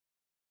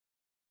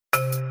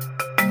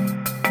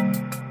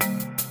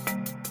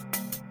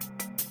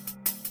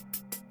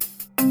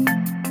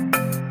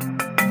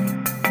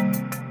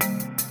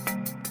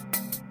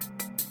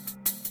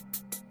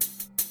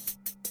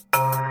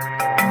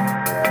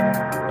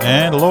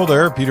And hello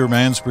there, Peter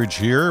Mansbridge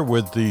here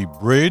with the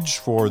bridge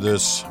for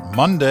this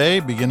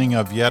Monday, beginning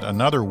of yet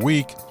another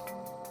week.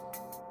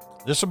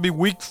 This will be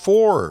week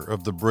 4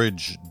 of the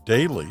Bridge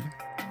Daily.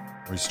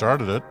 We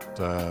started it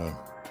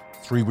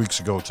 3 weeks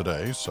ago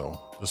today, so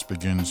this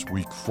begins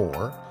week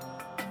 4.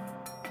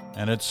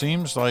 And it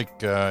seems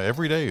like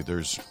every day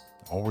there's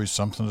always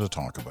something to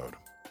talk about.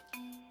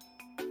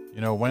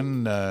 You know,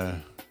 when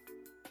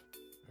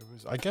it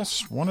was, I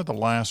guess, one of the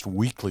last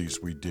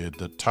weeklies we did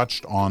that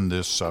touched on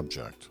this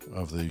subject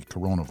of the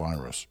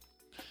coronavirus,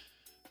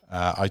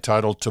 I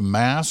titled To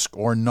Mask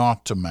or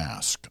Not to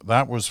Mask.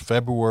 That was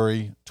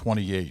February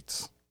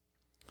 28th.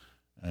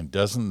 And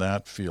doesn't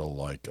that feel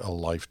like a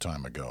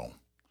lifetime ago?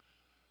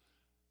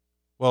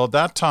 Well, at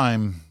that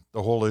time,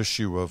 the whole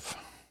issue of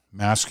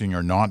masking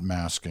or not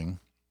masking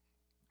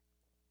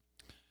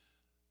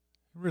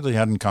really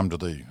hadn't come to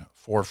the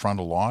forefront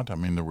a lot. I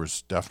mean, there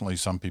was definitely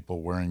some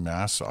people wearing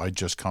masks. I'd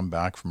just come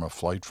back from a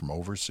flight from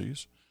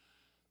overseas,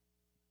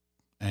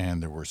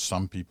 and there were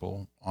some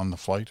people on the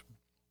flight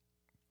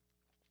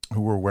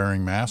who were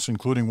wearing masks,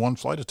 including one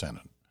flight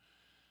attendant.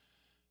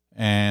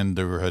 And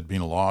there had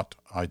been a lot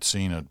I'd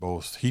seen at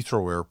both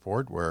Heathrow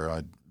Airport, where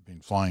I'd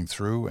been flying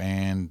through,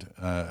 and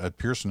at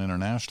Pearson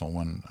International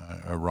when I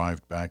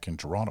arrived back in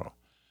Toronto.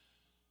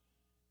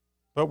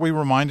 But we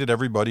reminded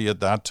everybody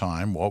at that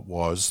time what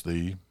was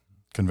the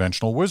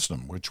conventional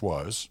wisdom, which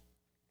was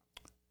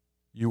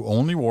you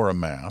only wore a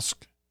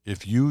mask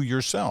if you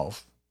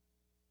yourself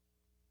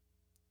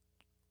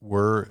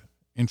were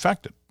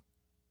infected,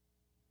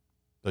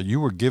 that you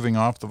were giving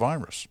off the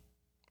virus,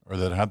 or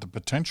that had the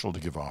potential to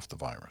give off the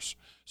virus.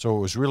 So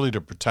it was really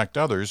to protect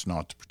others,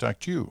 not to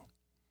protect you.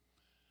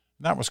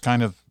 And that was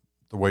kind of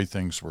the way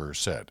things were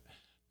said.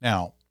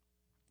 Now,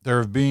 there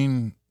have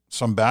been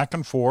some back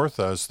and forth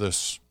as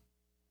this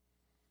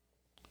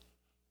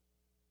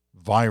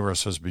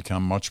virus has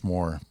become much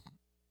more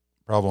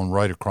prevalent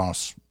right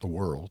across the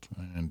world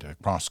and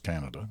across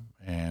Canada,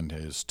 and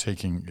is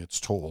taking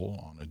its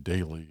toll on a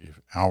daily,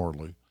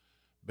 hourly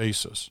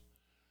basis.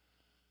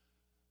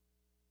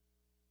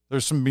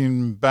 There's some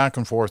being back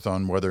and forth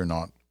on whether or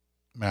not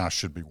masks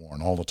should be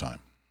worn all the time.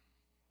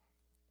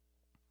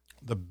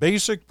 The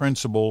basic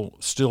principle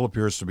still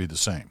appears to be the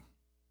same.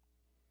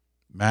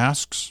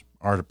 Masks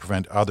are to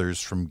prevent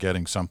others from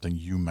getting something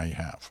you may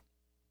have.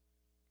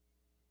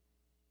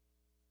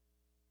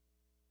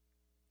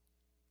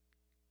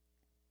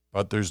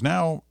 But there's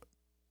now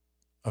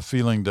a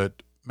feeling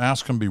that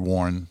masks can be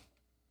worn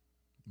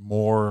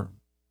more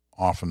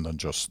often than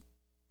just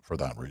for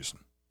that reason.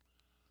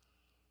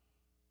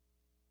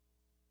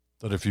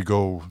 That if you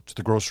go to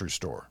the grocery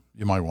store,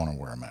 you might want to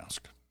wear a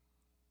mask.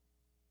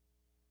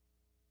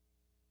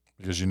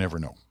 Because you never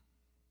know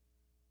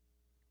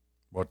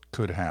what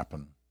could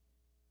happen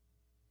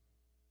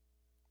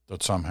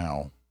that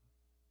somehow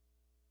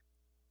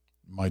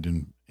might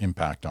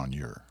impact on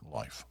your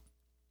life.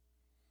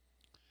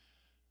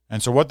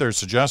 And so what they're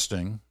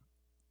suggesting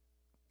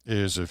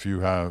is if you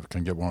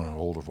can get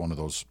hold of one of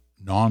those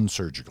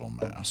non-surgical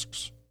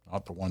masks,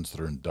 not the ones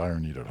that are in dire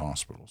need at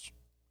hospitals,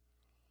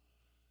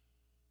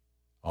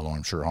 although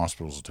I'm sure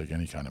hospitals will take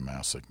any kind of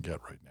mask they can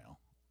get right now,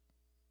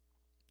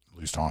 at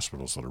least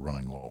hospitals that are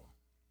running low.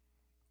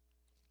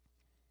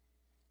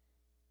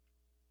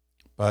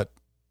 But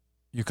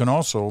you can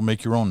also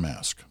make your own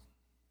mask.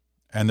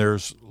 And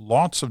there's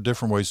lots of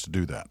different ways to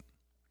do that.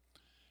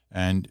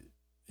 And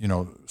you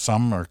know,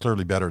 some are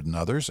clearly better than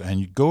others, and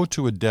you go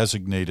to a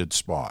designated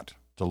spot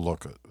to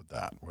look at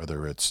that,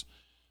 whether it's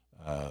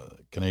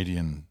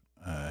Canadian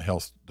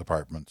Health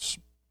Department's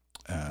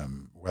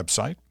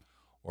website,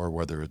 or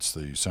whether it's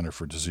the Center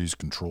for Disease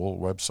Control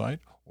website,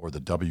 or the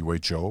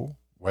WHO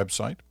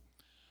website.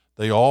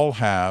 They all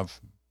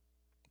have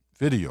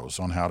videos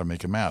on how to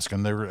make a mask,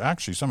 and they're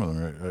actually, some of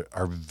them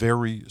are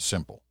very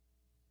simple.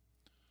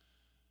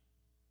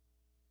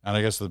 And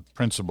I guess the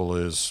principle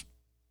is,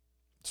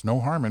 it's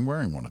no harm in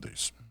wearing one of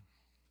these.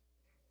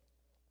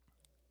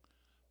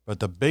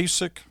 But the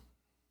basic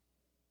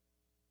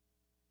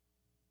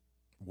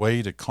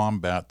way to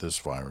combat this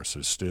virus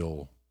is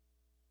still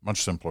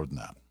much simpler than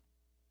that.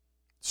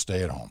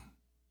 Stay at home.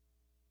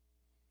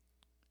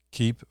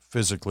 Keep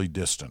physically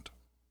distant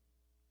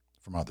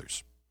from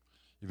others.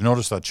 You've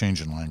noticed that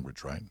change in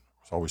language, right?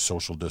 It's always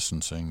social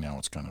distancing. Now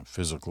it's kind of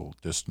physical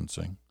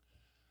distancing.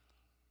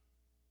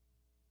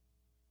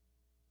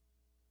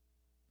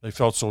 They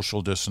felt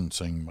social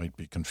distancing might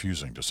be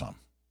confusing to some.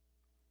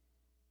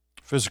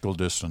 Physical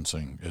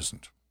distancing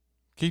isn't.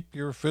 Keep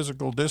your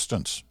physical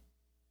distance.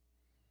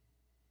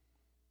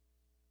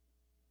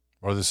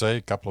 What do they say?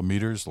 A couple of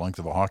meters, length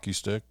of a hockey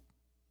stick,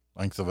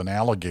 length of an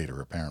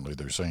alligator, apparently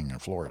they're saying in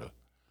Florida.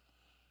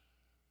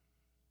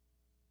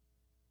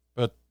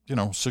 But,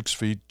 6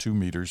 feet, 2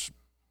 meters.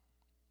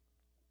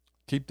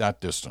 Keep that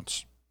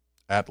distance,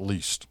 at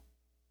least,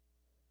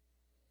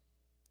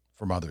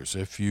 from others.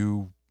 If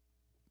you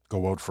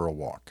go out for a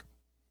walk,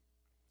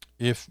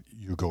 if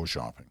you go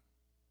shopping,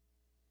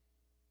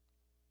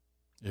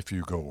 if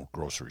you go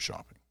grocery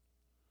shopping.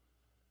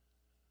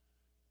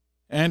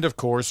 And, of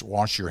course,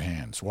 wash your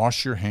hands.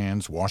 Wash your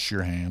hands, wash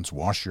your hands,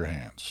 wash your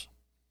hands.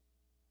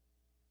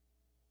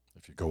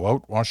 If you go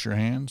out, wash your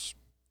hands.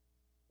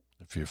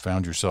 If you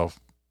found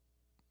yourself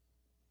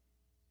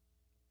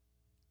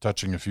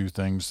touching a few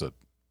things that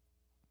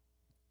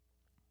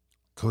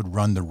could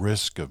run the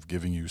risk of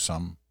giving you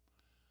some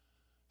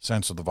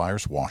sense of the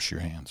virus, wash your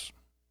hands.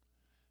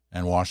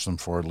 And wash them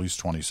for at least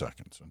 20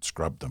 seconds and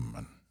scrub them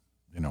and,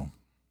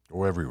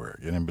 go everywhere.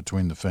 Get in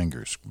between the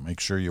fingers. Make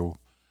sure you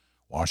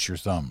wash your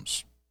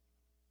thumbs.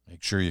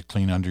 Make sure you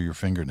clean under your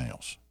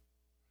fingernails.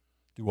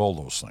 Do all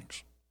those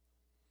things.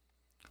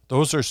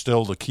 Those are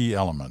still the key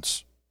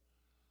elements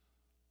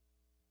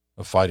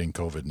of fighting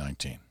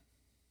COVID-19.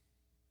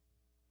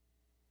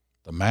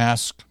 The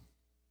mask.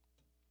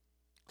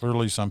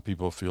 Clearly, some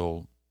people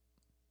feel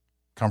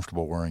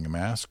comfortable wearing a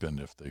mask, and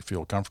if they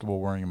feel comfortable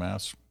wearing a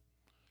mask,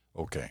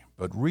 okay.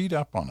 But read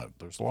up on it.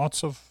 There's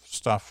lots of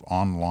stuff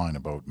online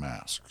about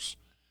masks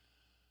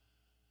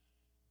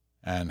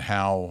and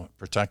how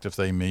protective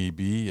they may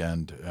be,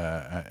 and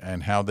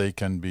how they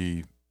can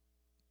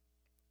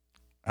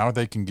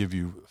give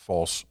you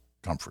false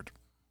comfort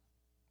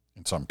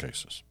in some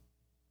cases.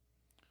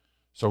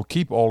 So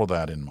keep all of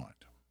that in mind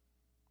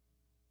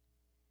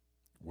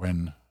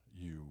when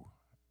you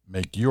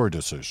make your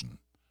decision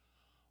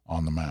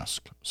on the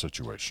mask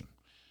situation.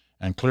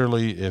 And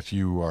clearly, if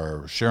you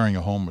are sharing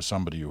a home with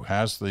somebody who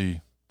has the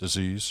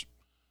disease,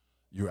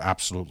 you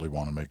absolutely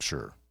want to make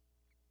sure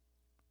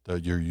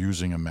that you're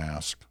using a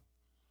mask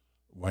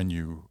when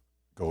you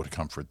go to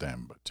comfort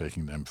them, but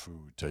taking them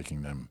food,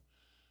 taking them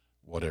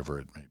whatever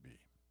it may be.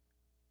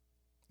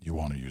 You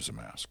want to use a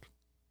mask.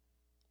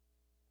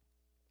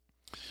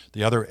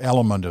 The other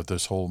element of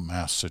this whole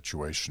mask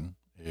situation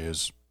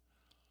is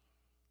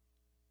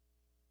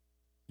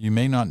you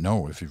may not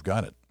know if you've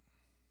got it.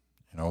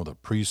 The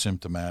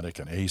pre-symptomatic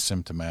and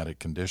asymptomatic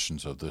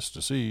conditions of this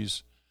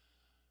disease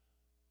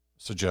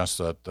suggest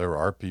that there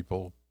are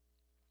people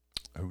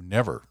who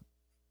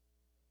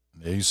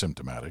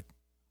asymptomatic,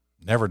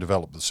 never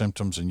develop the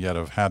symptoms and yet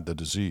have had the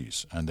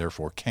disease and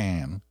therefore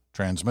can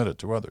transmit it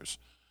to others.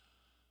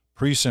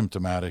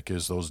 Pre-symptomatic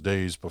is those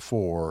days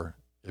before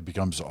it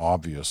becomes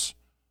obvious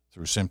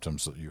through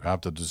symptoms that you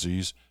have the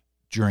disease.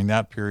 During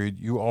that period,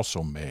 you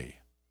also may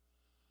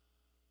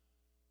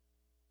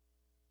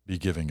be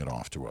giving it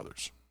off to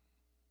others.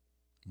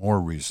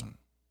 More reason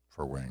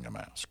for wearing a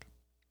mask.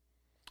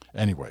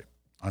 Anyway,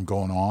 I'm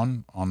going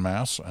on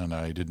masks, and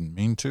I didn't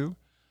mean to.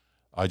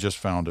 I just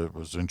found it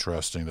was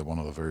interesting that one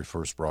of the very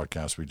first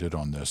broadcasts we did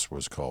on this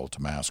was called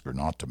To Mask or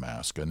Not to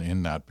Mask. And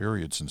in that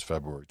period, since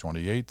February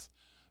 28th,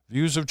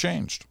 views have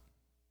changed.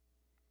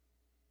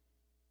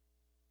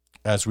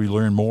 As we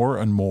learn more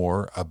and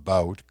more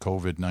about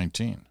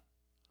COVID-19.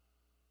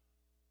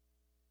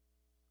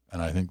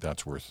 And I think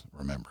that's worth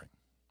remembering.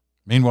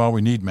 Meanwhile,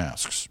 we need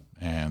masks,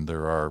 and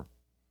there's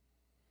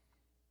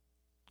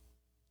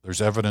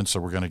evidence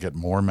that we're going to get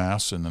more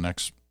masks in the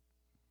next,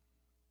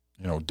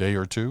 day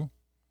or two.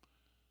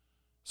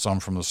 Some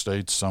from the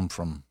States, some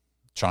from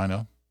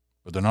China,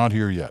 but they're not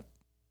here yet.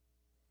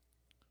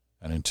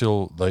 And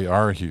until they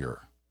are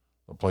here,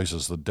 the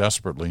places that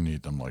desperately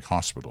need them, like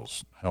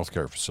hospitals,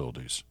 healthcare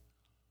facilities,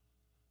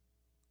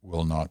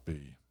 will not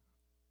be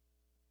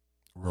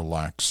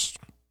relaxed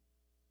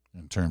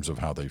in terms of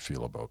how they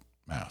feel about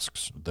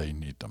masks. They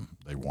need them,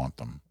 they want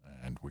them,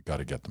 and we got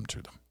to get them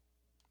to them.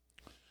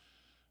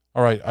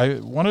 All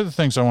right, one of the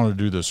things I want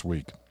to do this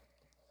week,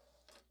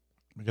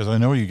 because I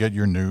know you get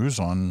your news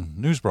on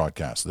news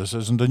broadcasts. This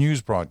isn't a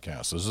news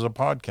broadcast. This is a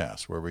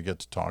podcast where we get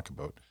to talk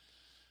about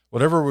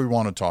whatever we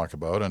want to talk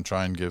about and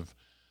try and give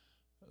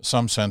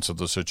some sense of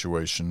the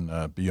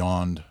situation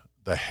beyond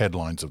the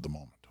headlines of the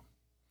moment.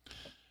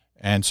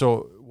 And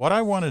so what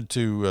I wanted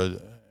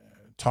to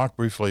talk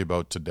briefly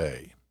about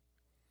today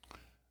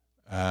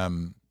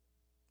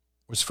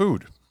was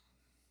food.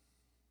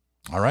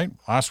 All right.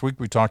 Last week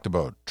we talked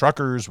about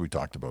truckers. We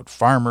talked about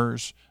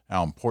farmers,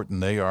 how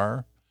important they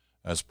are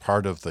as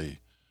part of the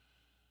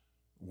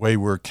way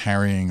we're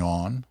carrying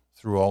on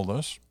through all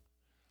this.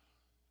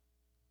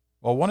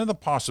 Well, one of the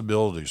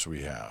possibilities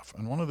we have,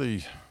 and one of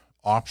the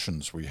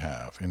options we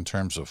have in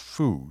terms of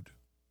food,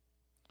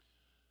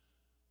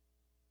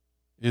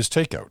 is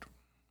takeout.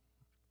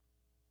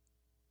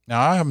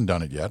 Now, I haven't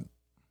done it yet.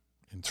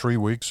 In 3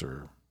 weeks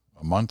or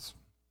a month,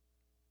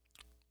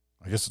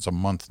 I guess it's a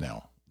month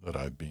now that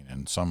I've been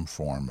in some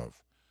form of,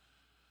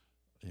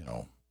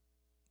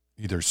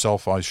 either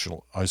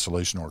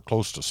self-isolation or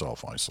close to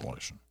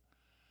self-isolation.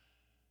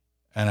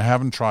 And I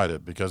haven't tried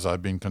it because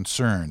I've been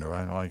concerned,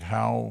 right? Like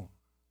how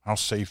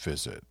safe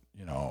is it?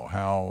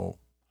 How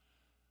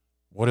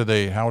do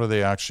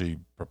they actually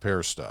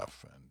prepare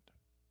stuff?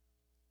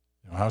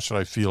 And how should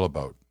I feel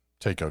about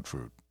takeout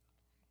food?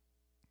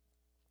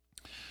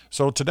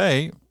 So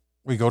today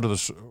we go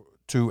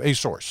to a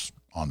source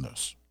on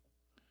this.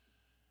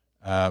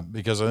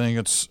 Because I think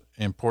it's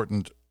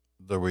important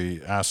that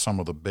we ask some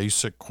of the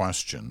basic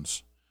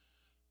questions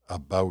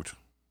about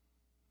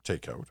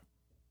takeout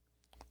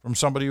from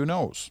somebody who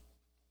knows.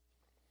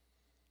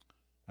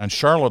 And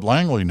Charlotte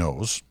Langley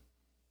knows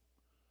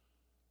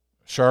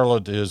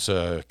Charlotte is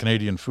a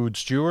Canadian food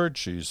steward.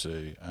 She's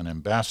an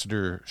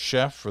ambassador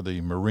chef for the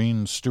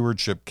Marine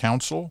Stewardship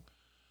Council.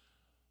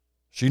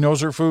 She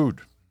knows her food.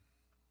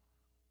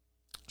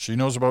 She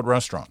knows about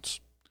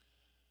restaurants.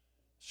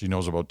 She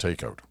knows about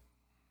takeout.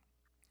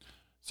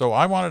 So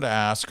I wanted to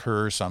ask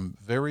her some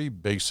very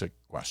basic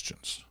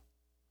questions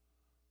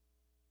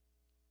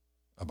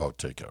about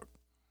takeout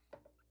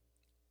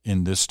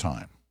in this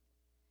time.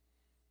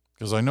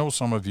 Because I know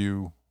some of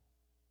you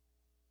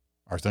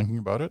are thinking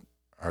about it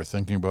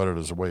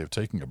as a way of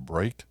taking a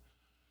break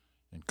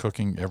and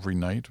cooking every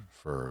night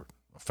for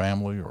a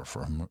family or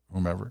for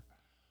whomever.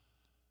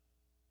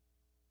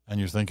 And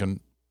you're thinking,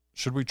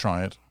 should we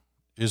try it?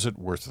 Is it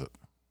worth it?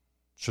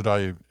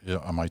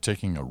 Am I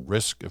taking a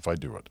risk if I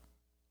do it?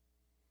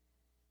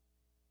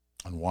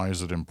 And why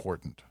is it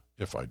important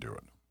if I do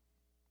it?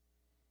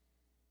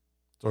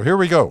 So here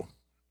we go.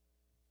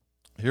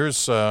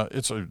 Here's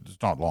it's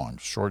not long,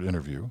 short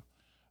interview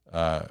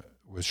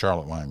with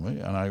Charlotte Langley,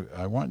 and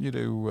I want you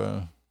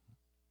to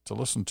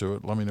listen to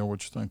it. Let me know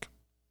what you think.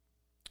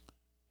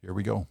 Here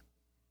we go.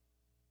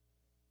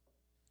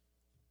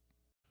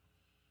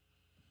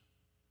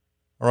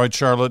 All right,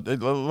 Charlotte,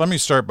 let me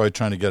start by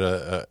trying to get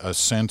a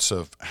sense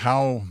of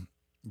how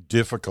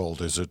difficult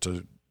is it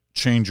to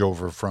change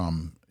over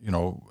from,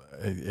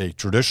 a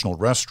traditional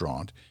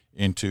restaurant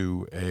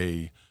into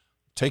a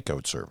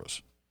takeout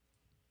service?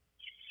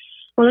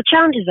 Well, the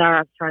challenges are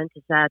up front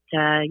is that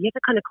you have to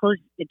kind of close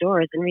the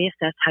doors and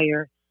reassess how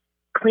you're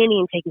cleaning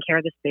and taking care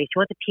of the space. You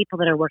want the people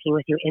that are working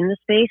with you in the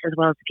space as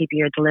well as the people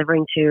you're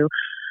delivering to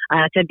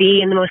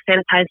be in the most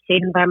sanitized,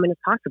 safe environment as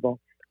possible.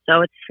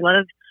 So it's a lot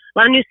of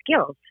new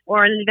skills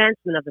or an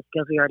advancement of the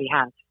skills we already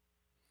have.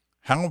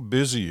 How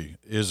busy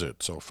is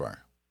it so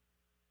far?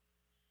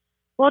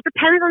 Well, it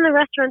depends on the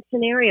restaurant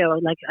scenario.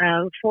 Like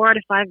 4 out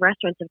of 5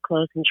 restaurants have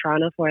closed in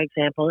Toronto, for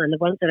example, and the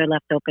ones that are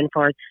left open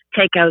for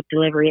takeout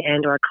delivery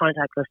and or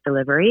contactless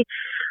delivery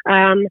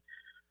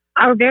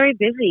are very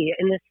busy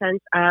in the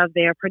sense of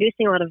they are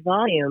producing a lot of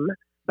volume,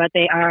 but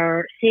they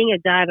are seeing a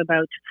dive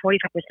about 45%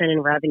 in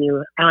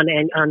revenue on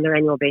their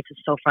annual basis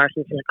so far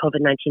since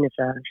COVID-19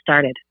 has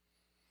started.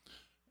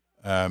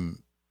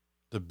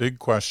 The big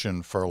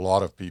question for a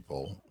lot of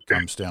people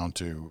comes down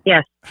to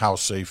how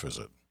safe is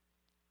it?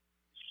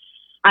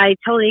 I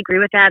totally agree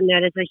with that, and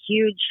that is a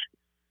huge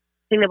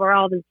thing that we've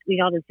all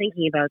been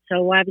thinking about.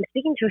 So I've been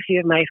speaking to a few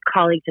of my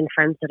colleagues and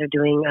friends that are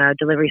doing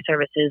delivery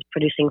services,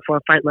 producing for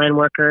frontline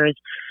workers,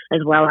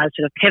 as well as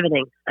sort of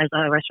pivoting as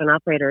restaurant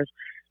operators.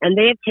 And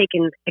they have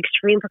taken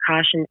extreme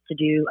precautions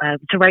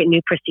to write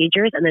new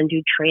procedures and then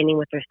do training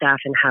with their staff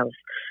in house.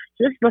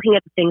 So this is looking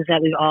at the things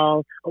that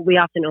we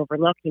often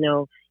overlook,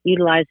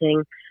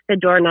 utilizing the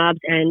doorknobs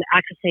and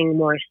accessing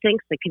more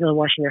sinks, like people are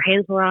washing their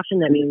hands more often.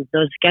 That means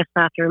those guest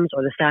bathrooms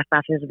or the staff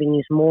bathrooms are being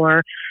used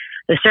more.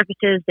 The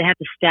surfaces, they have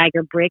to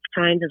stagger break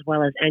times as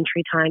well as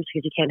entry times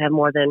because you can't have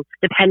more than,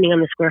 depending on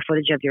the square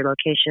footage of your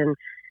location, a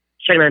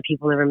certain amount of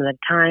people in the room at a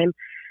time.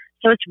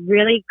 So it's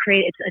really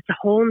it's a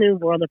whole new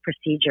world of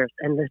procedures,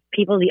 and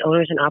the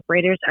owners and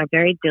operators are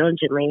very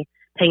diligently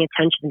paying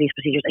attention to these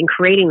procedures and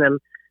creating them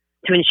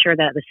to ensure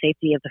that the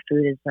safety of the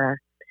food is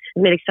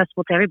made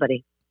accessible to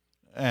everybody.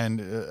 And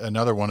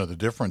another one of the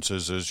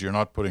differences is you're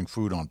not putting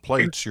food on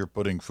plates, you're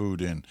putting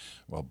food in,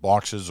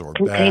 boxes or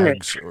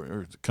bags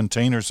or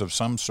containers of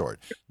some sort.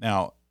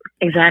 Now,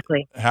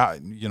 exactly. How,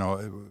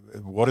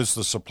 what is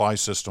the supply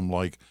system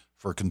like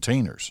for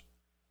containers?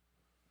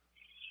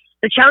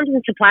 The challenge in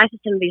the supply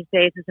system these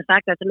days is the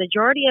fact that the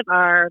majority of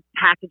our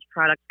packaged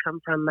products come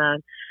from out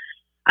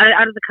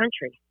of the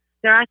country.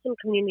 There are some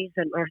companies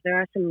that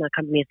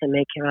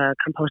make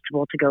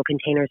compostable to-go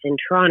containers in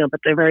Toronto,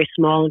 but they're very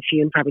small and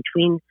few and far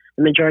between.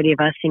 The majority of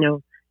us,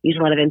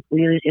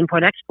 use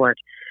import-export.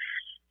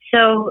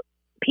 So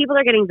people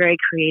are getting very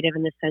creative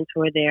in the sense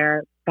where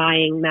they're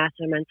buying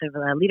massive amounts of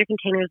liter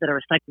containers that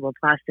are recyclable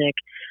plastic,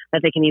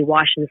 that they can be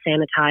washed and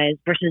sanitized,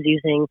 versus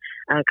using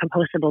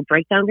compostable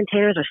breakdown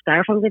containers or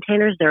styrofoam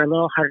containers. They're a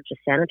little harder to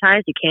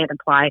sanitize. You can't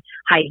apply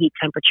high heat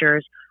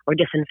temperatures or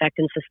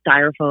disinfectants to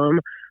styrofoam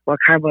or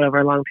cardboard over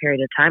a long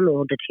period of time. It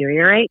will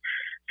deteriorate.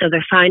 So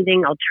they're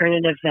finding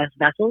alternative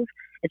vessels.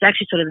 It's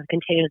actually sort of the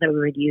containers that we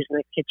would use in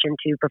the kitchen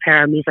to prepare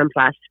our mise en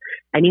place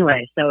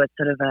anyway. So it's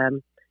sort of,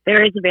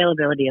 there is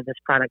availability of this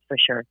product for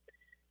sure.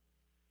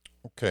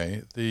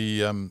 Okay.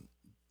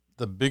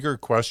 The bigger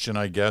question,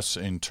 I guess,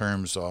 in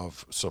terms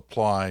of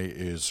supply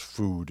is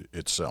food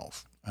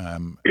itself.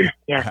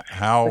 Yes, it's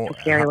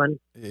a scary one.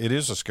 It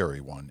is a scary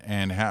one.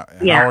 And how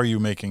are you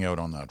making out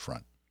on that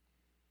front?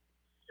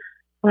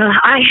 Well,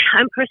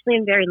 I'm personally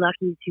very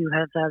lucky to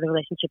have the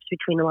relationships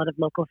between a lot of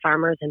local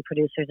farmers and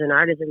producers and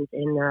artisans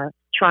in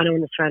Toronto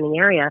and the surrounding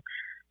area.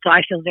 So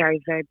I feel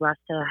very, very blessed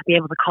to be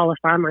able to call a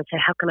farmer and say,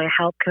 how can I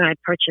help? Can I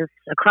purchase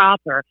a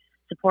crop or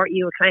support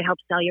you? Or can I help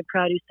sell your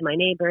produce to my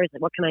neighbors?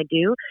 What can I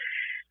do?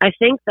 I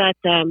think that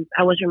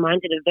I was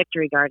reminded of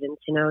Victory Gardens.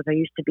 There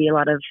used to be a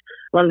lot of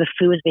the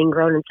food was being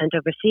grown and sent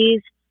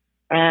overseas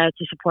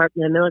to support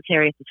the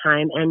military at the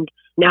time. And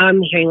now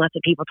I'm hearing lots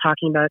of people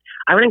talking about,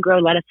 I want to grow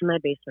lettuce in my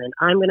basement.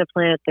 I'm going to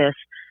plant this.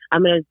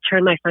 I'm going to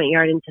turn my front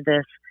yard into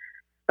this.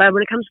 But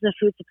when it comes to the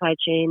food supply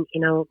chain,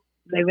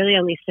 they really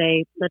only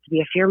say, not to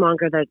be a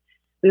fearmonger, that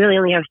we really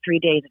only have 3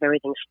 days if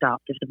everything's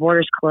stopped. If the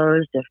border's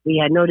closed, if we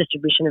had no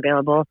distribution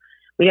available,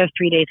 we'd have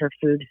 3 days of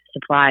food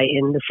supply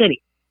in the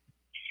city.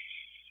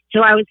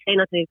 So I would say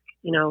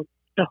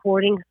the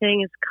hoarding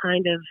thing is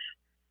kind of,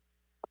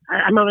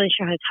 I'm not really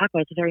sure how to talk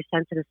about it. It's a very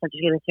sensitive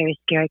subject and it's very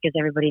scary because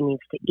everybody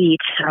needs to eat.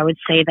 I would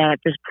say that at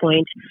this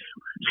point,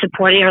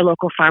 supporting our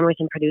local farmers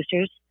and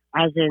producers,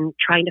 as in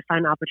trying to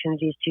find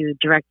opportunities to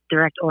direct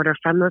order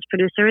from those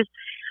producers,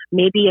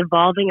 maybe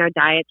evolving our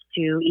diets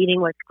to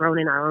eating what's grown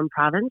in our own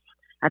province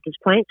at this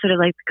point, sort of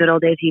like the good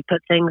old days you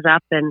put things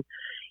up and,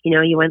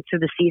 you went through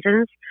the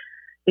seasons.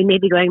 We may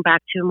be going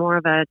back to more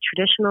of a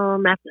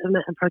traditional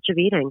approach of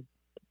eating,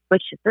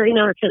 which, you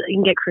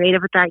can get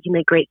creative with that. You can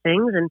make great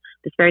things and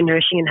it's very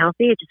nourishing and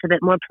healthy. It's just a bit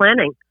more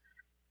planning.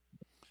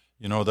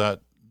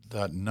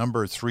 That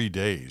number 3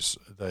 days,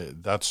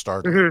 that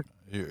started. Mm-hmm.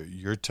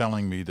 You're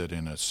telling me that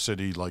in a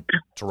city like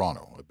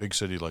Toronto, a big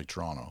city like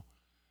Toronto,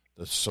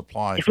 the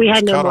supply if we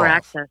had no more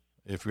access.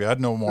 If we had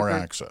no more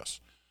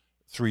access,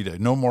 3 days,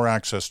 no more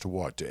access to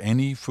what? To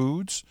any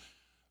foods,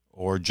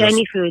 or just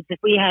any foods? If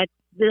we had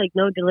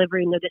no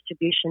delivery, no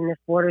distribution,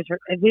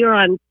 if we were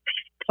on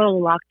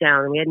total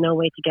lockdown and we had no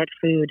way to get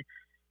food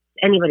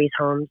to anybody's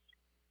homes,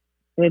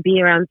 it would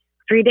be around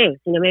 3 days.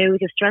 Maybe we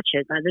could stretch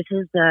it.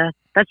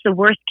 That's the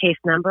worst case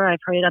number. I've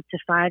heard it up to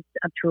 5,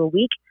 up to a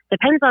week.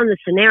 Depends on the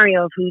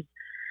scenario of it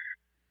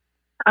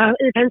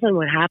depends on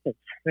what happens,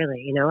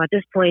 really. At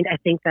this point, I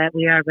think that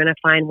we are going to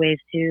find ways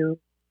to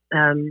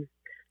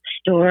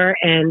store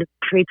and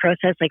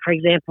pre-process. Like, for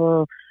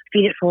example,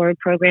 Feed It Forward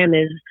program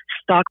is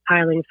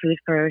stockpiling food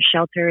for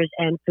shelters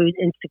and food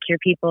insecure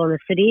people in the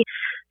city,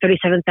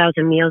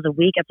 37,000 meals a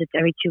week, up to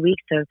every 2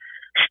 weeks, to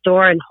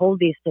store and hold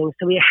these things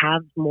so we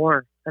have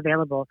more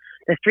available.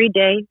 The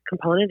 3-day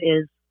component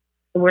is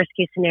the worst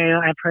case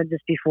scenario. I've heard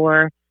this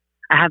before.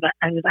 I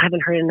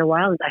haven't heard it in a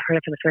while. I heard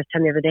it for the first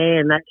time the other day,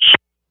 and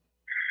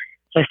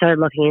so I started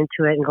looking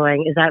into it and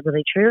going, is that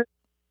really true?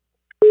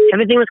 If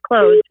everything was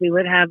closed, we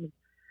would have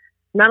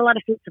not a lot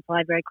of food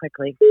supplied very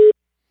quickly.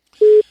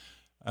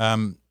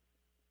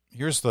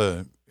 Here's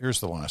the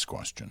last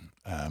question.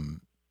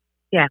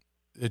 Yeah.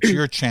 It's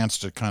your chance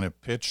to kind of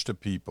pitch to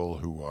people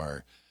who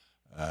are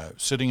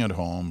sitting at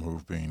home,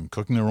 who've been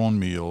cooking their own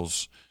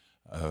meals,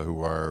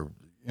 who are,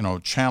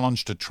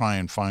 challenged to try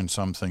and find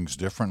some things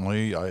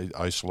differently.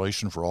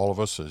 Isolation for all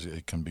of us,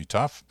 it can be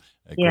tough.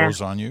 It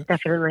grows on you.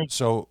 Definitely.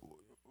 So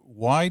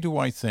why do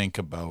I think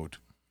about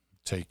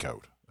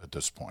takeout at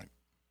this point?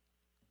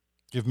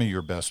 Give me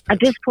your best pitch. At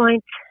this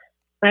point,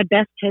 my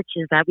best pitch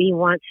is that we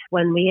want,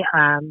 when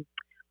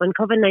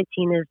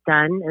COVID-19 is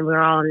done and we're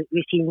all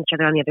receiving each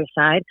other on the other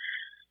side,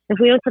 if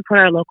we don't support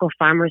our local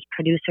farmers,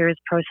 producers,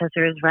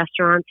 processors,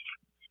 restaurants,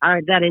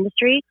 that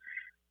industry,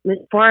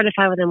 4 out of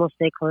 5 of them will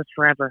stay closed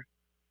forever.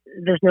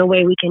 There's no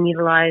way we can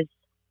utilize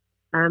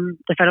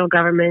the federal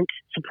government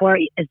support,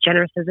 as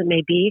generous as it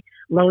may be.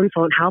 Loans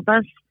won't help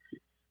us.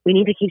 We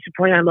need to keep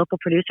supporting our local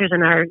producers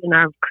and our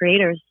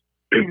creators.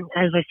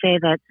 As I say,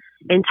 that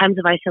in times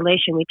of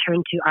isolation, we turn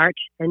to art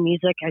and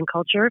music and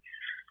culture,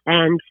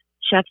 and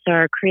chefs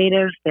are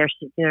creative. They're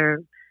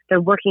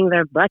working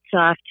their butts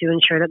off to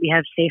ensure that we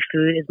have safe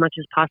food as much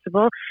as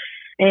possible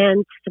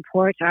and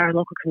support our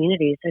local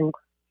communities. And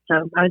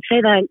so I would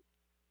say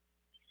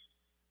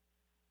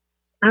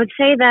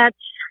that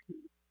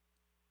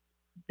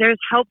there's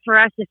hope for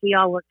us if we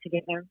all work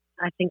together.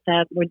 I think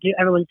that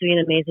everyone's doing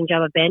an amazing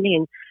job of banding,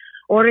 and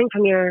ordering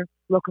from your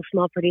local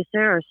small producer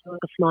or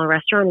local small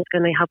restaurant is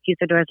going to help keep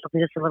the doors open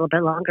just a little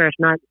bit longer, if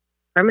not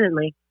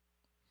permanently.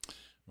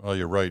 Well,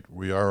 you're right.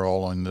 We are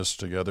all in this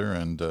together,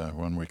 and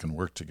when we can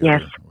work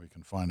together, we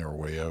can find our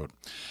way out.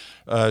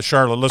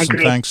 Charlotte, listen,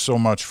 thanks so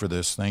much for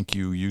this. Thank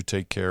you. You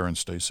take care and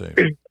stay safe.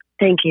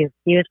 Thank you.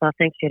 You as well.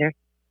 Thanks, Peter.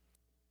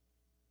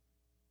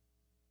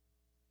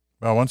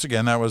 Well, once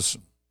again, that was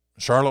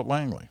Charlotte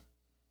Langley,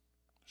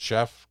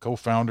 chef,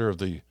 co-founder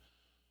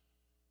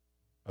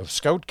of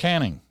Scout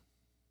Canning.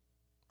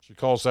 She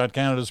calls that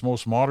Canada's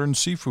most modern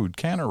seafood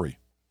cannery.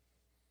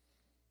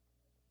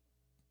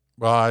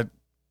 Well,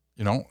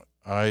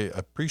 I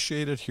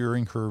appreciated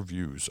hearing her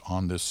views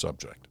on this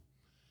subject,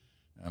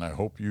 and I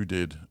hope you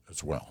did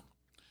as well.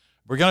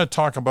 We're going to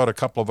talk about a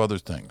couple of other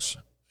things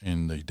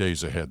in the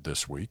days ahead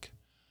this week,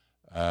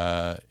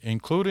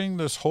 including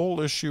this whole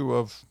issue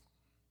of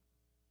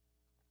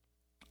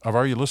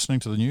are you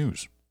listening to the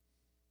news?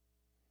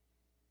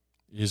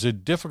 Is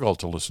it difficult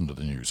to listen to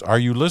the news? Are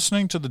you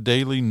listening to the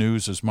daily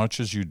news as much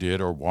as you did,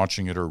 or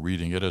watching it or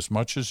reading it as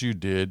much as you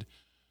did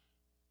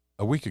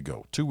a week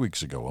ago, 2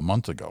 weeks ago, a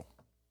month ago?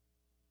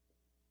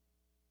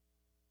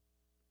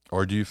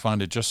 Or do you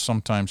find it just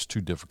sometimes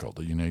too difficult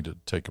that you need to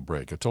take a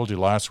break? I told you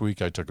last week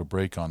I took a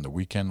break on the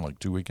weekend, like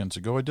 2 weekends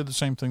ago. I did the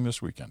same thing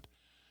this weekend.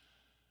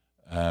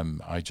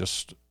 I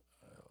just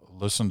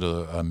listened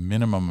to a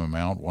minimum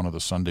amount, one of the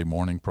Sunday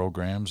morning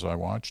programs I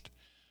watched.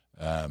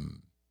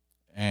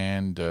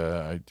 And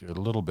I did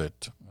a little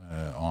bit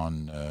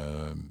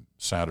on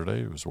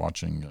Saturday. I was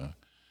watching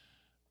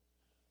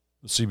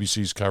the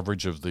CBC's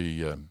coverage of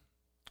the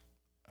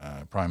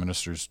Prime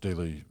Minister's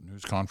daily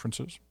news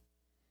conferences.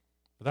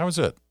 But that was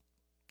it.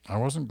 I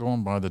wasn't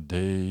going by the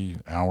day,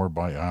 hour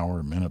by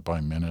hour, minute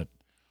by minute.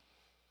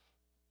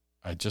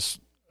 I just,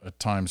 at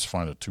times,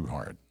 find it too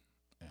hard.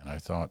 And I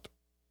thought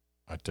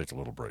I'd take a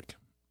little break.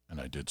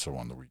 And I did so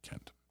on the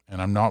weekend.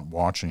 And I'm not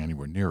watching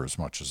anywhere near as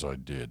much as I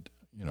did,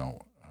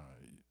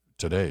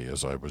 today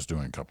as I was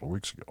doing a couple of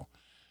weeks ago.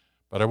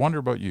 But I wonder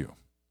about you.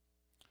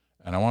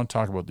 And I want to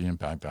talk about the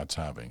impact that's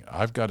having.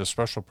 I've got a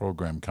special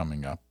program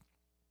coming up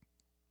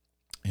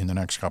in the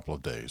next couple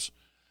of days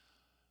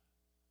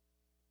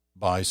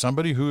by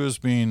somebody who has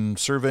been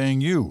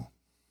surveying you,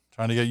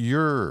 trying to get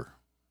your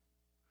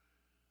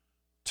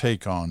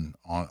take on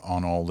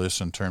all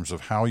this in terms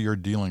of how you're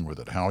dealing with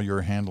it, how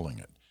you're handling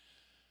it.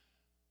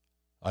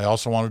 I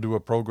also want to do a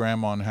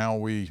program on how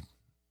we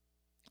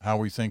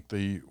think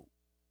the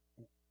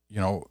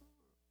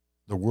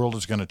world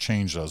is going to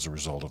change as a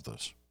result of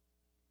this.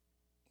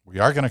 We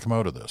are going to come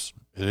out of this.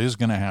 It is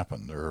going to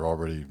happen. There are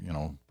already,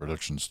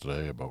 predictions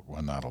today about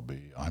when that'll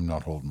be. I'm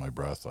not holding my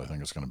breath. I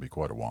think it's going to be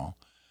quite a while.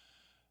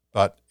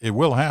 But it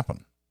will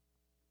happen.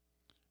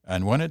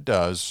 And when it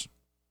does,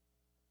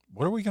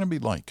 what are we going to be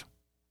like?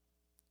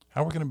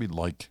 How are we going to be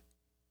like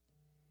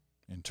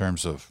in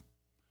terms of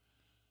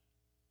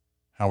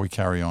how we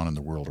carry on in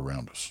the world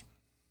around us?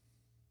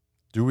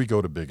 Do we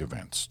go to big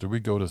events? Do we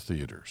go to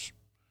theaters?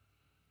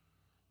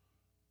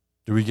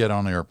 Do we get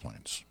on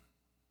airplanes?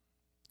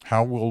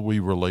 How will we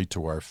relate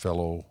to our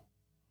fellow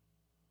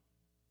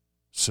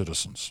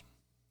citizens?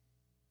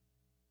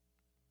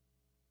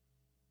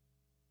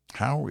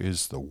 How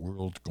is the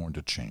world going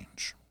to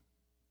change?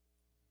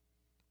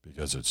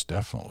 Because it's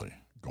definitely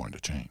going to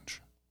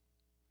change.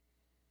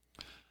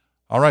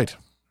 All right.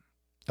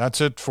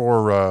 That's it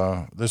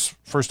for this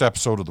first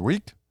episode of the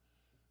week.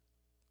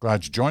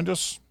 Glad you joined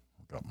us.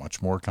 We've got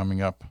much more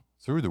coming up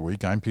through the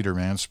week. I'm Peter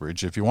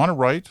Mansbridge. If you want to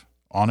write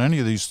on any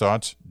of these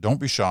thoughts, don't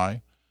be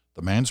shy.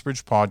 The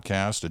Mansbridge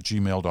Podcast at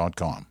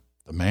gmail.com.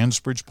 The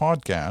Mansbridge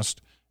Podcast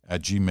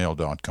at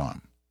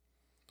gmail.com.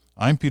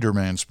 I'm Peter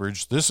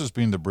Mansbridge. This has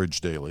been the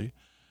Bridge Daily.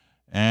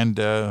 And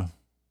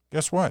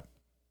guess what?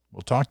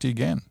 We'll talk to you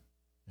again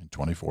in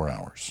 24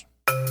 hours.